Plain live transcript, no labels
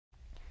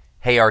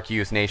Hey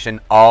Arceus Nation,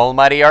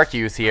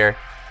 AlmightyArceus here.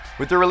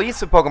 With the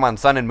release of Pokemon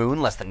Sun and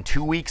Moon less than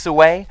 2 weeks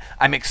away,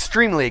 I'm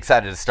extremely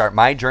excited to start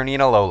my journey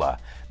in Alola.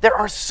 There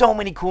are so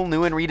many cool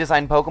new and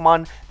redesigned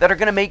Pokemon that are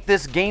going to make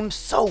this game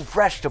so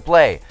fresh to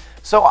play.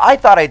 So I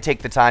thought I'd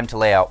take the time to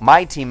lay out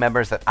my team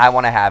members that I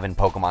want to have in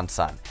Pokemon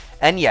Sun.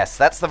 And yes,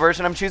 that's the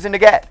version I'm choosing to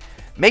get.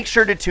 Make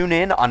sure to tune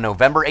in on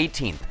November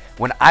 18th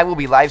when I will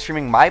be live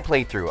streaming my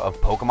playthrough of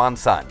Pokemon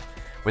Sun.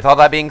 With all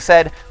that being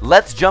said,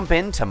 let's jump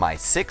into my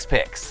 6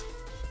 picks.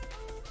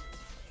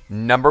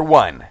 Number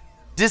 1.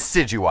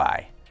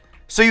 Decidueye.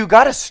 So you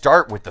gotta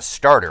start with the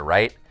starter,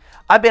 right?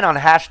 I've been on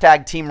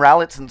hashtag Team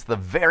Rowlet since the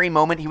very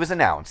moment he was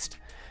announced.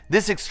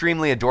 This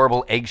extremely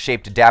adorable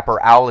egg-shaped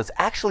dapper owl is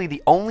actually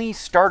the only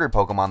starter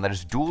Pokemon that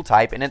is dual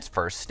type in its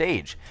first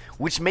stage,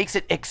 which makes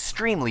it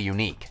extremely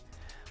unique.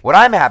 What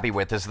I'm happy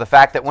with is the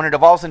fact that when it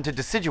evolves into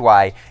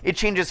Decidueye, it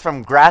changes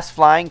from grass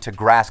flying to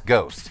grass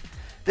ghost.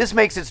 This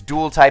makes its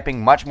dual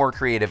typing much more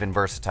creative and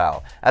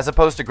versatile, as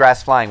opposed to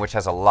grass flying, which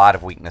has a lot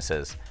of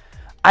weaknesses.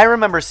 I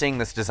remember seeing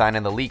this design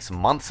in the leaks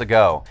months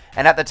ago,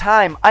 and at the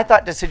time, I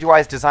thought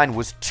Decidueye's design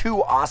was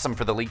too awesome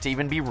for the leak to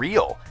even be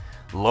real.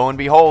 Lo and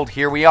behold,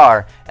 here we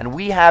are, and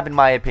we have, in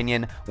my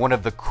opinion, one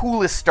of the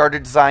coolest starter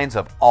designs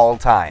of all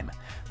time.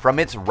 From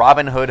its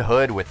Robin Hood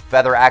hood with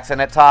feather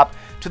accent at top,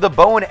 to the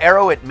bow and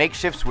arrow it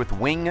makeshifts with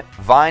wing,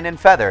 vine, and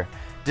feather,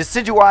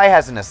 Decidueye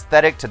has an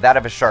aesthetic to that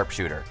of a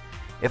sharpshooter.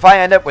 If I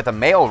end up with a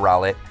male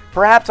Rowlet,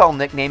 perhaps I'll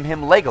nickname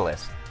him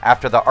Legolas,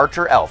 after the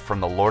archer elf from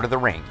The Lord of the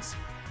Rings.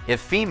 If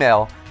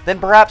female, then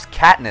perhaps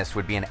Katniss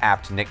would be an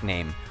apt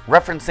nickname,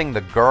 referencing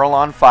the girl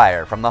on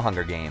fire from the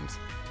Hunger Games.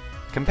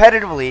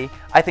 Competitively,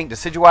 I think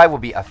Decidueye will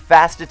be a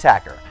fast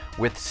attacker,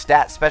 with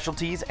stat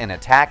specialties in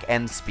attack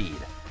and speed.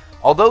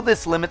 Although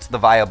this limits the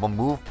viable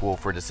move pool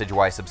for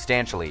Decidueye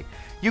substantially,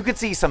 you could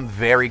see some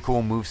very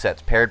cool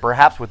movesets paired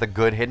perhaps with a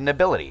good hidden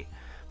ability.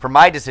 For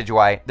my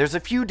Decidueye, there's a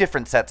few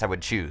different sets I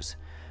would choose.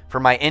 For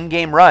my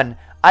in-game run,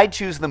 I'd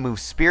choose the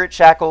moves Spirit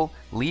Shackle,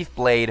 Leaf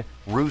Blade,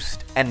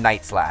 Roost, and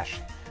Night Slash.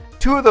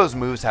 2 of those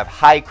moves have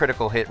high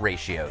critical hit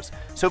ratios,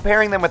 so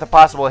pairing them with a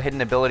possible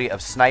hidden ability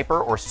of Sniper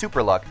or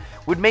Super Luck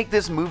would make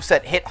this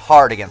moveset hit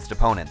hard against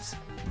opponents.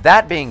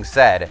 That being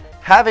said,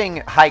 having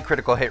high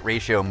critical hit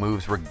ratio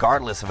moves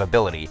regardless of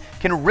ability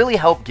can really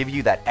help give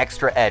you that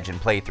extra edge in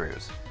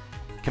playthroughs.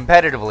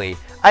 Competitively,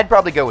 I'd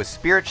probably go with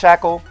Spirit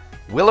Shackle,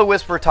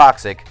 Will-O-Wisp or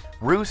Toxic,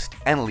 Roost,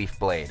 and Leaf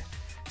Blade.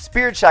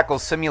 Spirit Shackle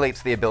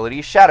simulates the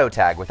ability Shadow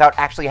Tag without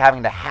actually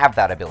having to have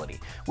that ability,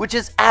 which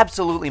is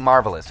absolutely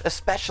marvelous,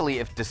 especially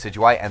if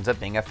Decidueye ends up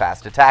being a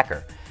fast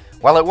attacker.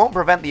 While it won't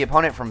prevent the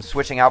opponent from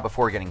switching out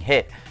before getting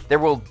hit, there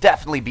will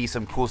definitely be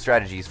some cool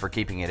strategies for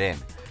keeping it in.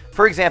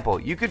 For example,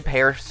 you could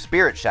pair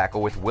Spirit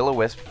Shackle with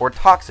Will-O-Wisp or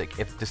Toxic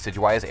if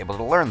Decidueye is able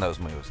to learn those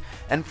moves,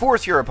 and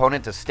force your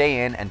opponent to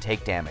stay in and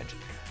take damage.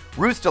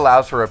 Roost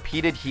allows for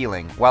repeated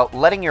healing while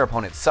letting your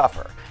opponent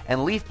suffer,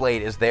 and Leaf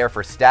Blade is there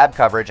for stab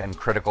coverage and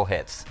critical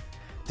hits.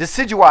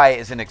 Decidueye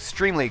is an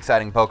extremely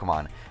exciting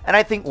Pokemon, and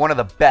I think one of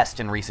the best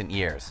in recent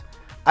years.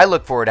 I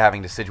look forward to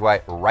having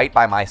Decidueye right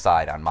by my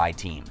side on my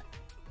team.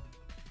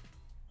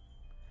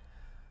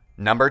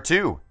 Number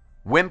 2.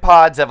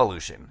 Wimpod's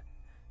Evolution.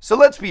 So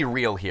let's be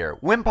real here,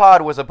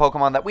 Wimpod was a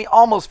Pokemon that we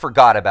almost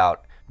forgot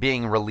about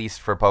being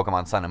released for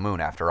Pokemon Sun and Moon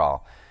after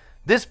all.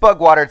 This bug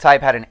water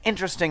type had an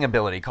interesting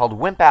ability called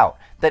Wimp Out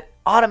that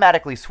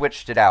automatically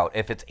switched it out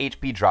if its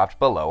HP dropped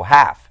below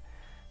half.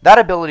 That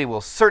ability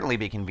will certainly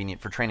be convenient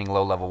for training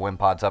low-level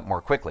Wimpods up more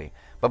quickly,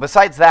 but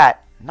besides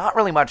that, not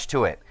really much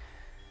to it.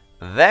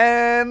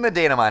 Then the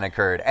data mine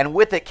occurred, and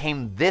with it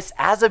came this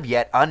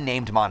as-of-yet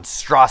unnamed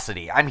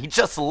monstrosity. I mean,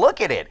 just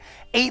look at it!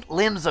 8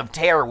 limbs of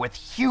terror with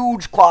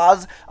huge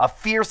claws, a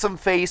fearsome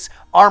face,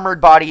 armored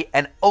body,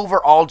 and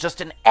overall just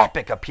an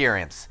epic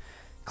appearance.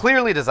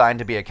 Clearly designed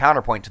to be a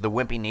counterpoint to the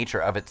wimpy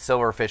nature of its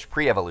Silverfish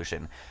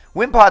pre-evolution,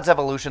 Wimpod's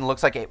evolution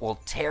looks like it will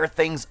tear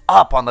things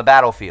up on the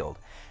battlefield.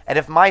 And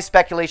if my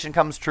speculation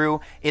comes true,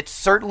 it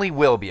certainly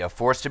will be a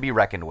force to be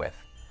reckoned with.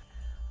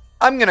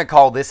 I'm going to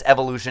call this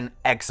evolution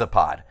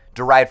Exapod,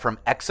 derived from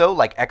exo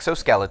like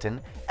exoskeleton,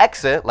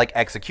 exa like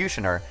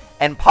executioner,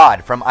 and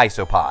pod from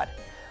isopod.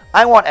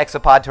 I want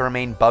Exapod to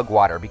remain bug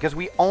water because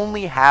we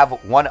only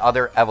have one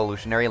other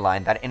evolutionary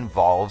line that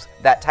involves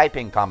that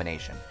typing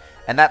combination,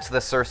 and that's the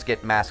Surskit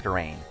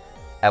Masquerain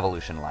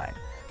evolution line.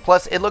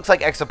 Plus, it looks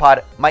like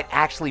Exapod might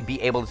actually be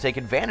able to take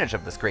advantage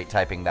of this great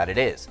typing that it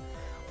is.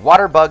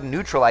 Water Bug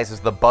neutralizes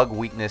the bug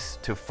weakness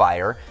to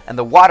fire and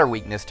the water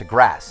weakness to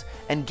grass,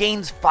 and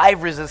gains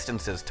 5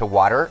 resistances to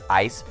water,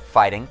 ice,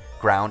 fighting,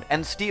 ground,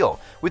 and steel,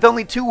 with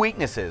only 2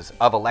 weaknesses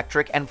of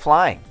electric and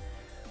flying.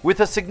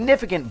 With a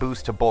significant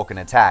boost to bulk and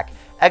attack,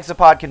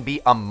 Exapod can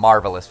be a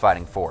marvelous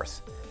fighting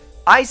force.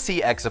 I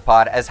see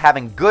Exapod as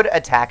having good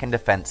attack and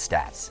defense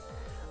stats.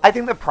 I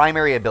think the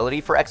primary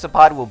ability for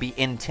Exapod will be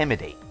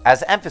Intimidate,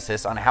 as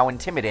emphasis on how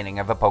intimidating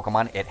of a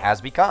Pokemon it has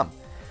become.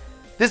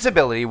 This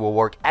ability will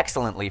work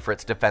excellently for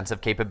its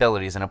defensive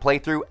capabilities in a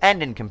playthrough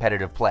and in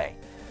competitive play.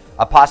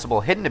 A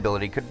possible hidden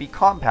ability could be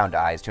Compound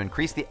Eyes to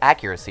increase the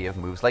accuracy of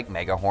moves like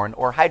Mega Horn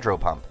or Hydro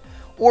Pump,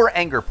 or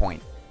Anger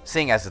Point,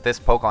 seeing as this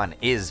Pokemon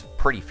is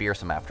pretty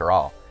fearsome after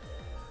all.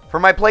 For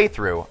my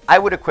playthrough, I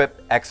would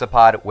equip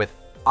Exapod with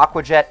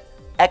Aqua Jet,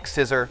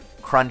 X-Scissor,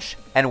 Crunch,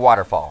 and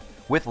Waterfall,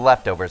 with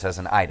leftovers as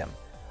an item.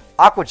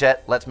 Aqua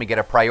Jet lets me get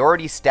a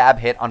priority stab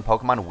hit on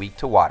Pokemon weak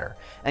to water,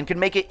 and can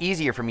make it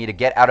easier for me to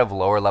get out of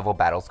lower level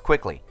battles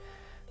quickly.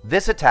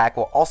 This attack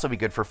will also be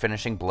good for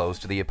finishing blows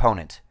to the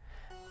opponent.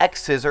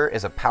 X-Scissor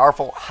is a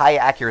powerful, high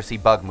accuracy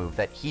bug move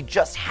that he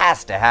just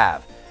has to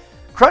have.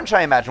 Crunch,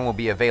 I imagine, will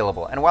be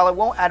available, and while it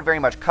won't add very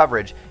much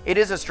coverage, it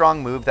is a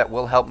strong move that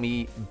will help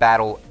me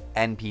battle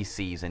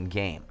NPCs in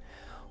game.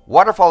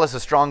 Waterfall is a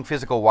strong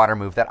physical water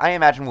move that I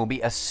imagine will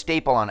be a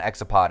staple on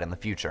Exapod in the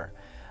future.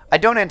 I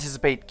don't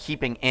anticipate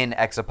keeping in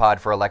Exapod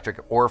for electric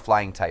or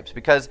flying types,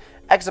 because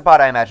Exapod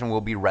I imagine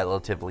will be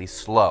relatively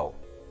slow.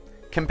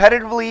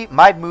 Competitively,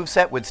 my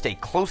moveset would stay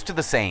close to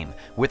the same,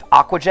 with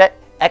Aqua Jet,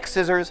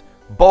 X-Scissors,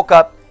 Bulk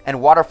Up,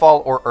 and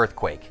Waterfall or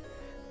Earthquake.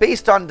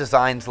 Based on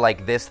designs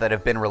like this that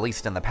have been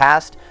released in the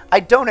past, I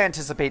don't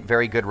anticipate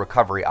very good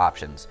recovery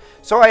options,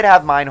 so I'd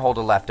have mine hold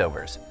a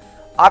leftovers.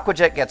 Aqua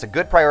Jet gets a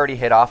good priority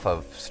hit off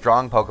of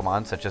strong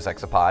Pokemon such as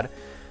Exapod.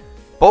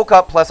 Bulk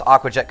Up plus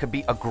Aqua Jet could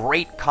be a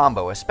great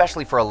combo,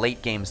 especially for a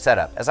late game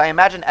setup, as I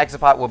imagine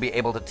Exapod will be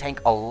able to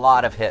tank a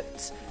lot of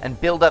hits and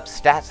build up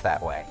stats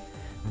that way.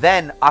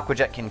 Then Aqua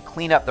Jet can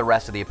clean up the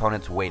rest of the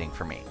opponents waiting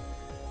for me.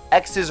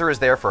 X-Scissor is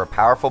there for a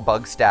powerful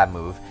bug stab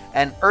move,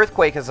 and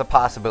Earthquake has a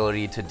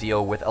possibility to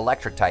deal with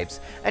electric types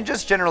and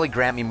just generally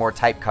grant me more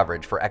type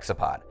coverage for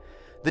Exapod.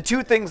 The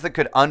two things that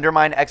could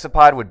undermine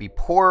Exapod would be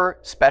poor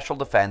special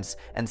defense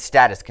and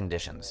status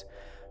conditions.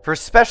 For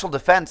special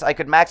defense, I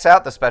could max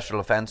out the special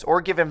defense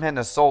or give him an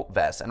Assault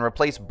Vest and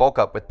replace Bulk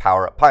Up with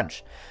Power Up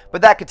Punch,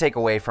 but that could take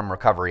away from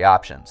recovery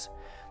options.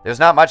 There's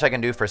not much I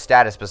can do for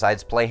status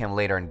besides play him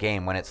later in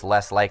game when it's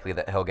less likely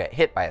that he'll get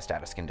hit by a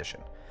status condition.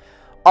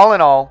 All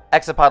in all,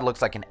 Exapod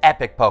looks like an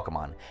epic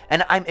Pokemon,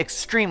 and I'm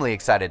extremely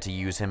excited to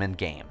use him in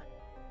game.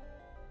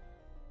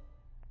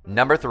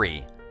 Number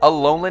 3.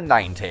 Alolan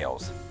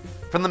Ninetales.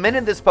 From the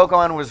minute this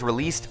Pokemon was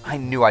released, I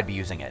knew I'd be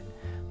using it.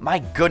 My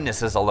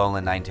goodness is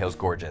Alolan Ninetales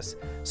gorgeous.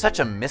 Such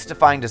a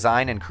mystifying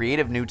design and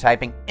creative new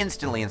typing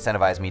instantly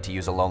incentivized me to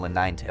use Alolan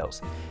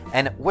Ninetales,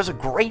 and was a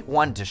great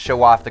one to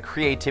show off the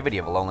creativity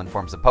of Alolan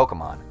forms of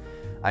Pokemon.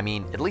 I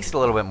mean, at least a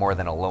little bit more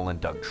than Alolan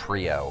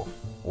Dugtrio,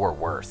 or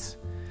worse.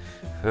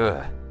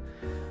 Ugh.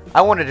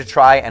 I wanted to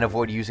try and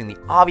avoid using the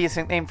obvious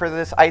nickname for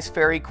this Ice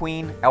Fairy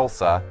Queen,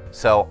 Elsa,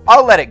 so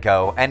I'll let it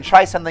go and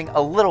try something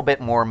a little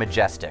bit more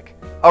majestic.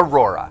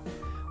 Aurora.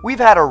 We've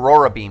had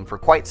Aurora Beam for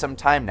quite some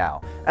time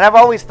now, and I've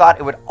always thought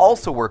it would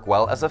also work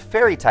well as a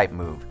fairy-type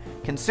move,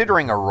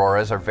 considering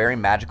Auroras are very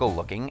magical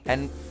looking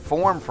and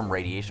form from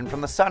radiation from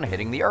the sun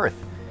hitting the earth.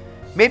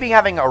 Maybe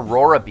having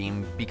Aurora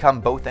Beam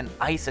become both an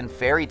ice and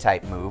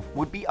fairy-type move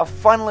would be a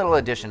fun little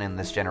addition in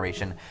this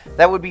generation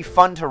that would be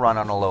fun to run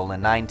on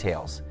Alolan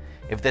Ninetales.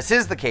 If this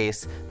is the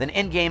case, then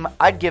in-game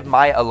I'd give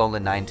my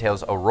Alolan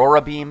Ninetales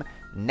Aurora Beam,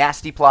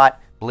 Nasty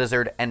Plot,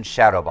 Blizzard, and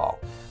Shadow Ball.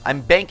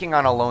 I'm banking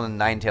on Alolan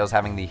Ninetales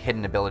having the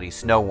hidden ability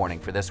Snow Warning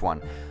for this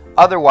one.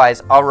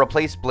 Otherwise, I'll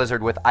replace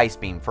Blizzard with Ice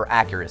Beam for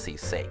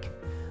accuracy's sake.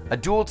 A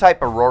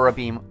dual-type Aurora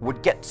Beam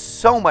would get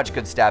so much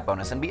good stat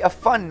bonus and be a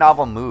fun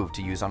novel move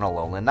to use on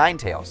Alolan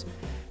Ninetales.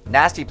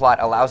 Nasty Plot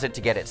allows it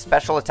to get its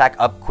special attack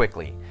up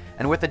quickly,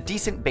 and with a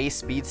decent base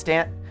speed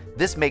stat,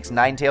 this makes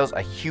Ninetales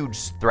a huge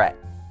threat.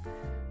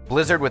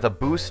 Blizzard with a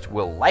boost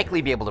will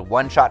likely be able to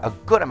one-shot a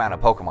good amount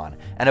of Pokemon,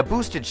 and a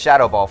boosted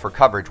Shadow Ball for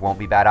coverage won't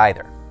be bad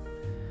either.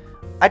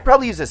 I'd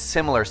probably use a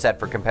similar set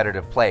for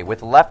competitive play,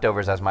 with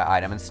leftovers as my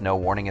item and Snow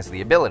Warning as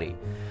the ability.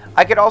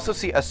 I could also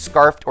see a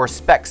Scarfed or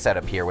Spec set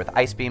up here with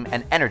Ice Beam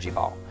and Energy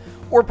Ball.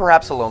 Or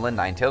perhaps Alolan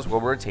Ninetales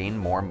will retain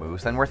more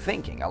moves than we're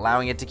thinking,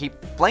 allowing it to keep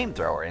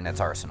Flamethrower in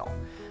its arsenal.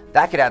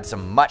 That could add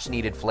some much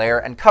needed flair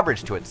and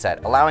coverage to its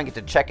set, allowing it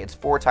to check its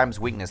 4x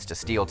weakness to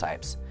steel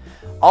types.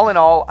 All in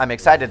all, I'm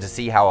excited to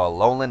see how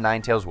Alolan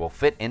Ninetales will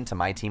fit into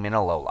my team in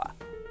Alola.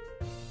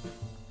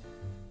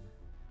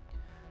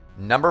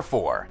 Number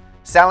 4.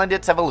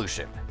 Salandit's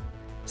Evolution.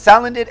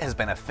 Salandit has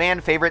been a fan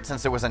favorite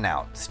since it was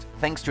announced,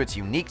 thanks to its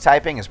unique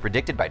typing as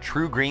predicted by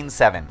True Green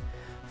 7.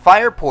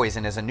 Fire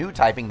Poison is a new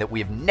typing that we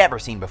have never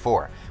seen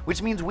before,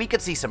 which means we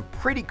could see some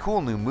pretty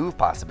cool new move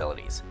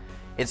possibilities.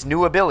 Its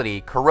new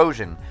ability,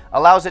 Corrosion,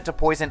 allows it to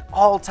poison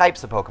all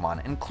types of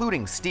Pokemon,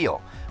 including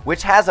Steel,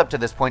 which has up to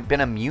this point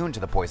been immune to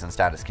the poison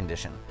status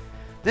condition.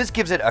 This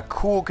gives it a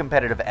cool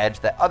competitive edge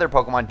that other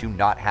Pokemon do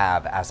not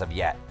have as of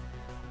yet.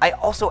 I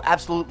also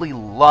absolutely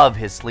love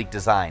his sleek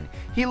design.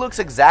 He looks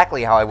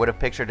exactly how I would have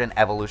pictured an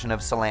evolution of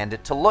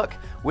Salandit to look,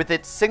 with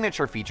its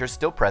signature features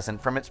still present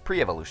from its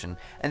pre-evolution,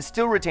 and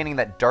still retaining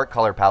that dark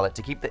color palette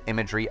to keep the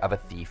imagery of a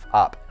thief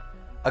up.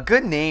 A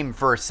good name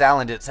for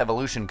Salandit's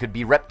evolution could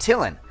be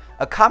Reptilian,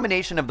 a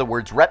combination of the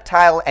words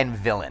reptile and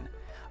villain.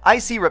 I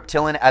see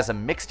Reptilian as a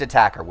mixed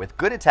attacker with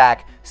good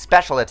attack,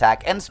 special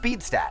attack, and speed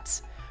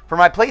stats. For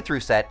my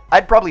playthrough set,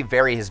 I'd probably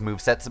vary his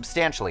moveset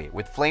substantially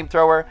with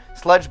Flamethrower,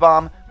 Sludge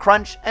Bomb,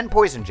 Crunch, and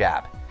Poison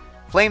Jab.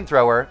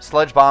 Flamethrower,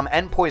 Sludge Bomb,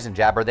 and Poison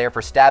Jab are there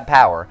for stab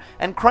power,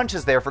 and Crunch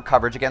is there for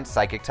coverage against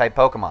Psychic-type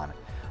Pokemon.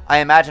 I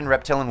imagine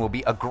Reptilian will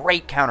be a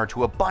great counter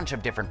to a bunch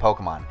of different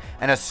Pokemon,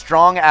 and a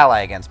strong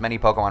ally against many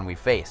Pokemon we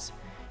face.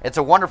 It's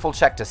a wonderful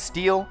check to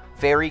Steel,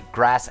 Fairy,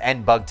 Grass,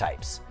 and Bug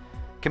types.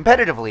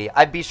 Competitively,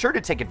 I'd be sure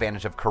to take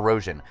advantage of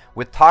Corrosion,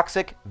 with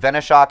Toxic,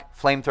 Venoshock,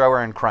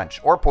 Flamethrower, and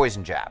Crunch, or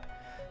Poison Jab.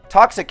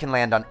 Toxic can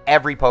land on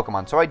every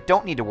Pokemon, so I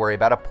don't need to worry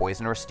about a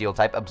Poison or Steel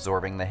type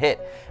absorbing the hit,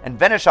 and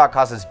Venoshock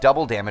causes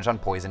double damage on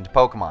poisoned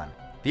Pokemon.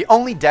 The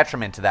only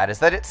detriment to that is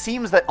that it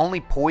seems that only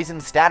Poison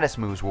status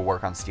moves will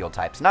work on Steel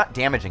types, not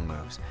damaging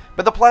moves,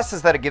 but the plus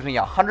is that it gives me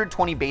a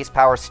 120 base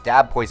power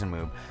stab Poison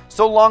move,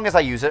 so long as I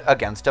use it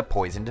against a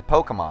poisoned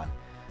Pokemon.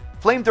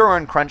 Flamethrower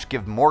and Crunch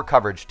give more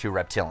coverage to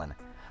Reptilian.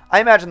 I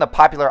imagine the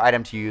popular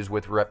item to use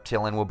with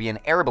Reptilian will be an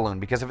Air Balloon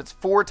because of its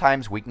 4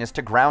 times weakness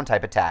to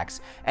ground-type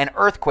attacks, and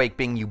Earthquake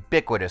being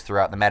ubiquitous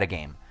throughout the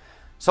metagame.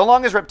 So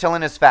long as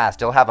Reptilian is fast,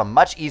 he'll have a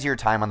much easier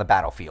time on the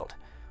battlefield.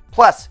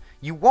 Plus,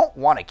 you won't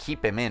want to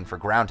keep him in for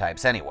ground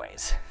types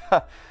anyways.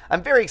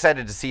 I'm very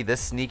excited to see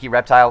this sneaky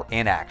reptile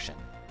in action.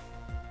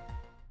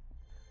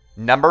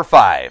 Number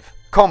 5.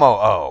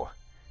 Como-o.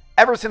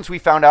 Ever since we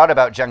found out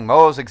about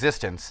Jangmo-o's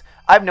existence,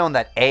 I've known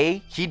that A,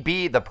 he'd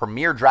be the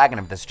premier dragon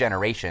of this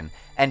generation,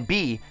 and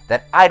B,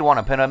 that I'd want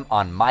to put him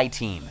on my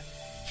team.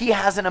 He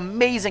has an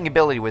amazing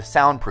ability with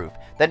Soundproof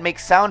that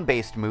makes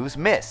sound-based moves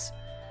miss.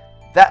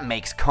 That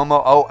makes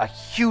Como-o a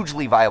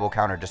hugely viable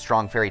counter to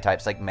strong fairy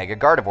types like Mega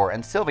Gardevoir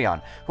and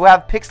Sylveon, who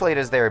have Pixelate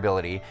as their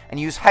ability and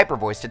use Hyper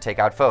Voice to take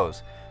out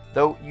foes.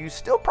 Though you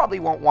still probably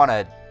won't want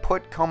to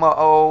put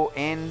Como-o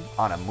in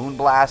on a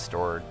Moonblast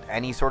or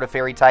any sort of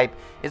fairy type.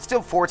 It's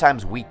still 4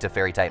 times weak to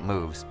fairy type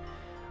moves.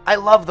 I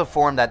love the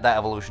form that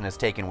evolution has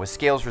taken, with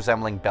scales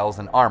resembling bells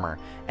and armor,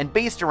 and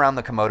based around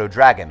the Komodo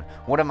dragon,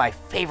 one of my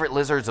favorite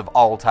lizards of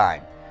all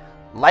time.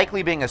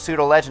 Likely being a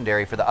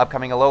pseudo-legendary for the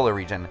upcoming Alola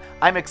region,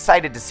 I'm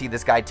excited to see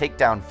this guy take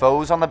down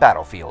foes on the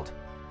battlefield.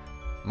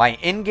 My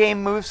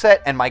in-game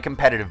moveset and my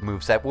competitive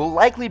moveset will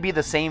likely be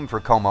the same for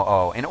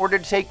Como-o in order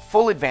to take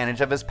full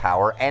advantage of his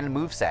power and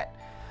moveset.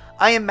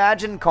 I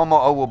imagine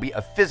Como-o will be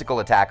a physical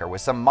attacker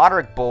with some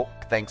moderate bulk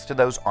thanks to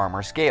those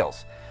armor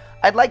scales.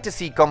 I'd like to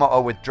see Como-o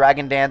with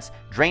Dragon Dance,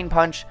 Drain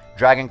Punch,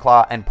 Dragon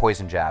Claw, and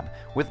Poison Jab,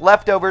 with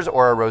leftovers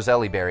or a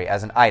Roselli Berry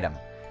as an item.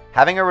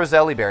 Having a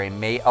Roselli Berry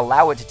may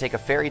allow it to take a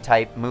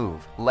Fairy-type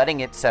move,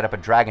 letting it set up a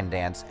Dragon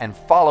Dance and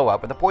follow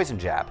up with a Poison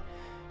Jab.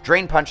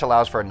 Drain Punch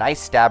allows for a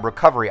nice stab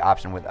recovery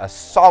option with a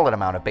solid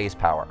amount of base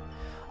power.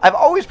 I've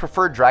always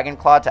preferred Dragon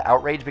Claw to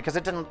Outrage because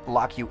it doesn't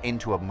lock you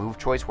into a move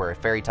choice where a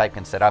Fairy-type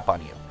can set up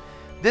on you.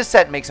 This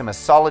set makes him a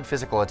solid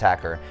physical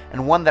attacker,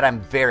 and one that I'm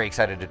very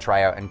excited to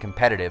try out in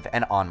competitive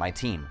and on my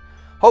team.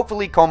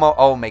 Hopefully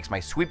Como-o makes my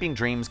sweeping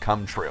dreams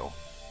come true.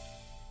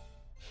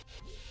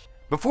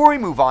 Before we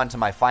move on to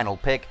my final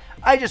pick,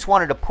 I just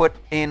wanted to put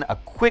in a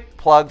quick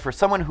plug for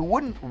someone who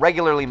wouldn't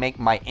regularly make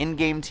my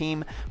in-game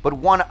team, but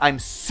one I'm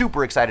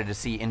super excited to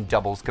see in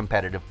doubles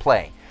competitive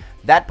play.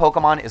 That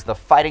Pokemon is the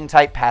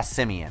Fighting-type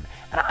Passimian,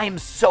 and I am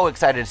so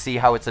excited to see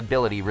how its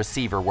ability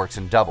Receiver works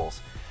in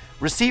doubles.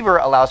 Receiver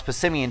allows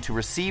Passimian to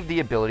receive the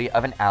ability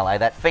of an ally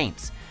that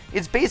faints.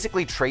 It's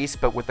basically Trace,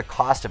 but with the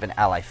cost of an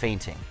ally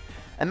fainting.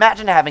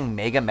 Imagine having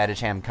Mega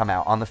Medicham come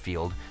out on the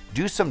field,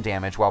 do some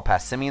damage while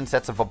Passimian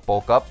sets up a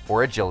Bulk Up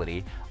or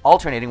Agility,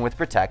 alternating with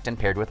Protect and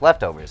paired with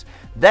leftovers.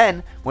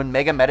 Then, when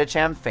Mega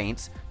Medicham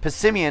faints,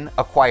 Passimian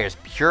acquires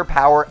pure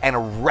power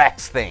and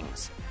wrecks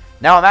things.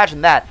 Now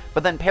imagine that,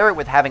 but then pair it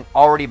with having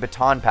already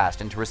baton passed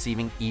into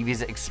receiving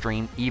Eevee's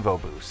Extreme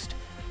Evo Boost.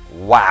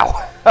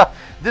 Wow,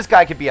 this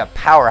guy could be a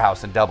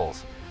powerhouse in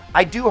doubles.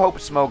 I do hope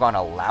Smogon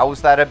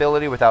allows that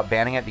ability without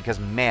banning it because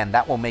man,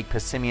 that will make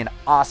Passimian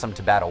awesome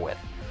to battle with.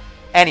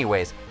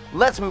 Anyways,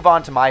 let's move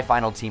on to my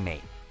final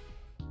teammate.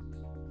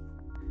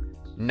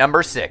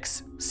 Number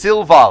 6,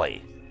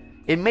 Silvally.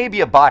 It may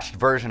be a botched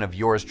version of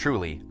yours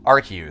truly,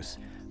 Arceus,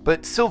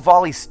 but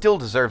Silvally still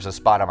deserves a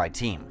spot on my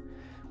team.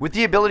 With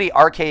the ability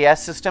RKS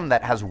system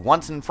that has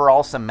once and for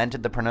all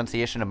cemented the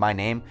pronunciation of my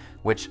name,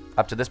 which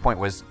up to this point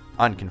was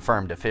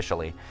unconfirmed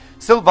officially,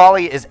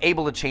 Silvally is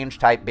able to change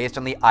type based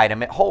on the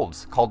item it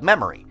holds, called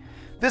Memory.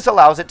 This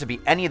allows it to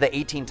be any of the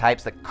 18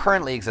 types that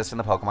currently exist in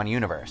the Pokemon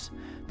universe.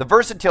 The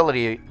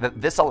versatility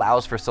that this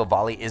allows for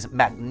Silvally is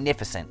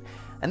magnificent,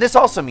 and this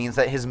also means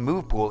that his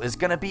move pool is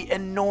going to be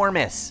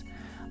enormous.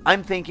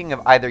 I'm thinking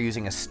of either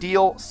using a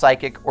Steel,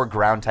 Psychic, or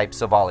Ground type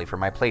Silvally for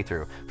my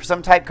playthrough for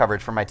some type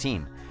coverage for my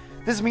team.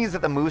 This means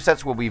that the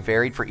movesets will be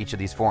varied for each of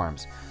these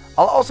forms.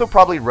 I'll also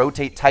probably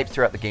rotate types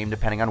throughout the game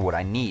depending on what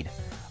I need.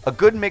 A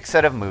good mixed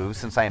set of moves,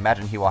 since I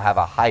imagine he will have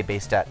a high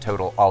base stat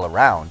total all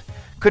around,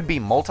 could be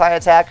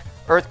Multi-Attack,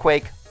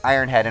 Earthquake,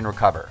 Iron Head, and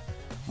Recover.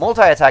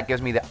 Multi-Attack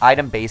gives me the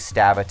item-based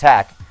stab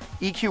attack,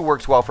 EQ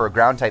works well for a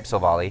Ground-type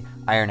Silvally,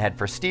 Iron Head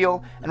for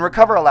Steel, and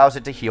Recover allows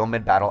it to heal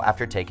mid-battle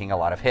after taking a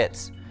lot of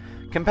hits.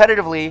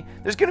 Competitively,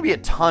 there's going to be a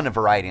ton of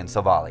variety in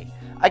Silvally.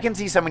 I can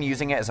see someone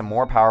using it as a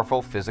more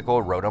powerful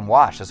physical Rotom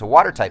Wash as a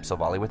Water-type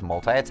Silvally with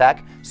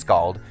Multi-Attack,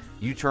 Scald,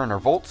 U-Turn or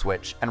Volt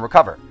Switch, and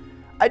Recover.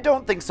 I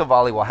don't think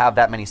Silvally will have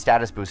that many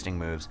status boosting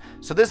moves,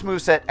 so this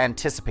moveset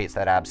anticipates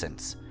that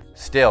absence.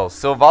 Still,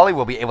 Silvally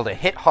will be able to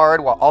hit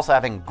hard while also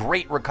having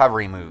great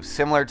recovery moves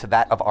similar to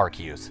that of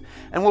Arceus,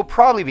 and will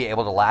probably be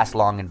able to last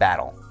long in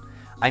battle.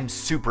 I'm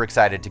super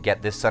excited to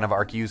get this Son of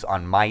Arceus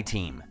on my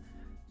team.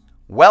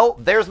 Well,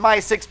 there's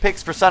my 6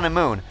 picks for Sun and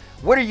Moon.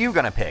 What are you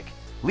gonna pick?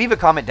 Leave a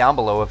comment down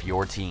below of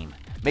your team.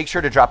 Make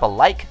sure to drop a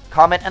like,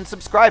 comment, and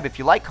subscribe if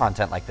you like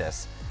content like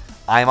this.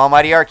 I'm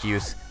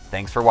AlmightyArceus.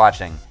 Thanks for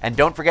watching, and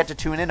don't forget to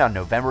tune in on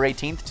November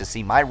 18th to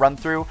see my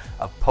run-through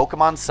of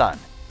Pokemon Sun.